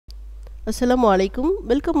Assalamu alaikum.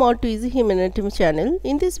 Welcome all to Easy Human Anatomy channel.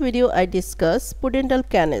 In this video I discuss Pudendal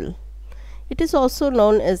Canal. It is also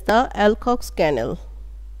known as the Alcock's Canal.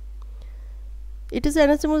 It is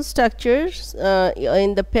an anatomical structure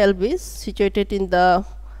in the pelvis situated in the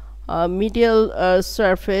medial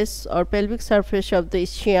surface or pelvic surface of the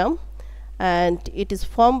ischium, and it is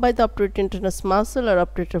formed by the obturator internus muscle or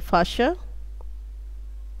obturator fascia.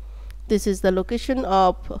 This is the location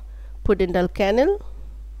of Pudendal Canal.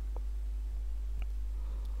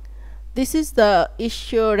 This is the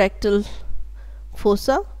ischiorectal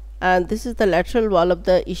fossa, and this is the lateral wall of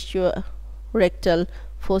the ischiorectal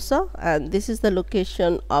fossa, and this is the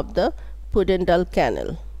location of the Pudendal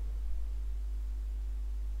Canal.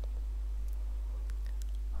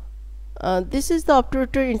 This is the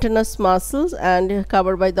obturator internus muscles and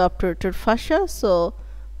covered by the obturator fascia. So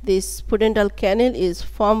this Pudendal Canal is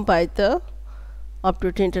formed by the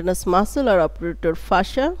obturator internus muscle or obturator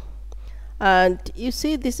fascia. And you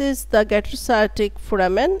see, this is the gastrosciatic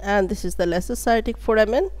foramen and this is the lesser-sciatic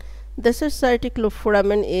foramen. The lesser-sciatic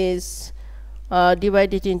foramen is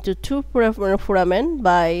divided into two foramen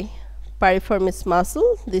by piriformis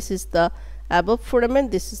muscle. This is the above foramen,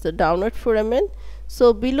 this is the downward foramen.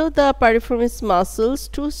 So below the piriformis muscles,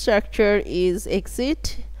 two structure is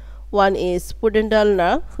exit. One is pudendal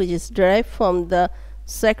nerve, which is derived from the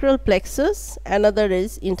sacral plexus. Another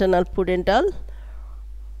is internal pudendal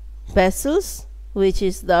vessels, which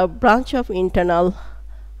is the branch of internal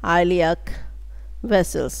iliac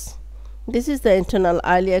vessels. This is the internal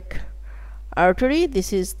iliac artery,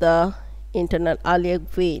 this is the internal iliac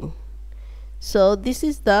vein. So this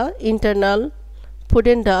is the internal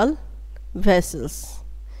pudendal vessels.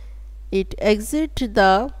 It exits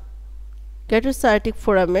the gastrosciatic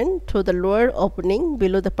foramen through the lower opening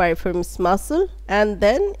below the piriformis muscle, and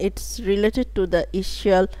then it's related to the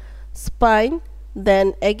ischial spine.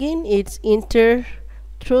 Then again it's enter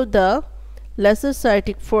through the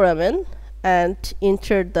lesser-sciatic foramen and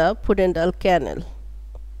enter the Pudendal Canal.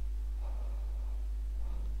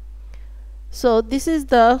 So this is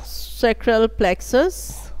the sacral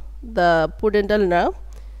plexus, the pudendal nerve.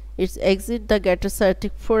 It exit the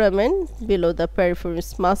gastrosciatic foramen below the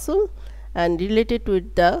piriformis muscle and related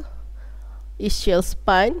with the ischial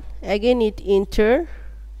spine. Again it enter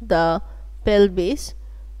the pelvis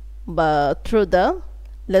through the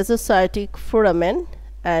lesser-sciatic foramen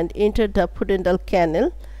and enter the Pudendal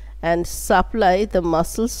Canal and supply the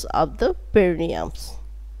muscles of the perineums.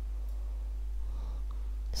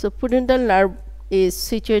 So pudendal nerve is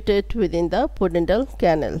situated within the Pudendal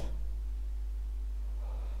Canal.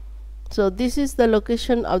 So this is the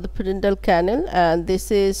location of the Pudendal Canal, and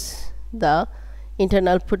this is the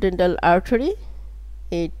internal pudendal artery.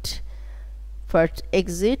 It first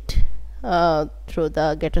exit through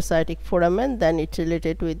the gastrosciatic foramen, then it's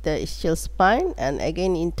related with the ischial spine, and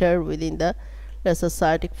again enter within the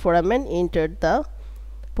lesser-sciatic foramen, enter the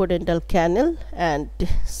Pudendal Canal and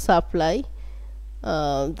supply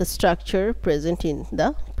the structure present in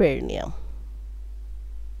the perineum.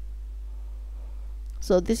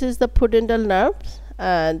 So this is the pudendal nerves,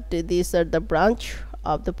 and these are the branch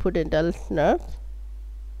of the pudendal nerve.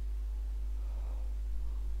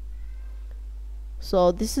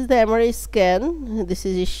 So this is the MRI scan. This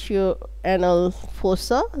is ischioanal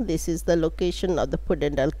fossa. This is the location of the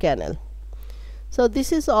Pudendal Canal. So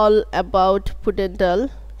this is all about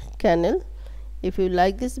Pudendal Canal. If you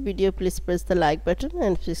like this video, please press the like button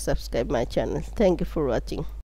and please subscribe my channel. Thank you for watching.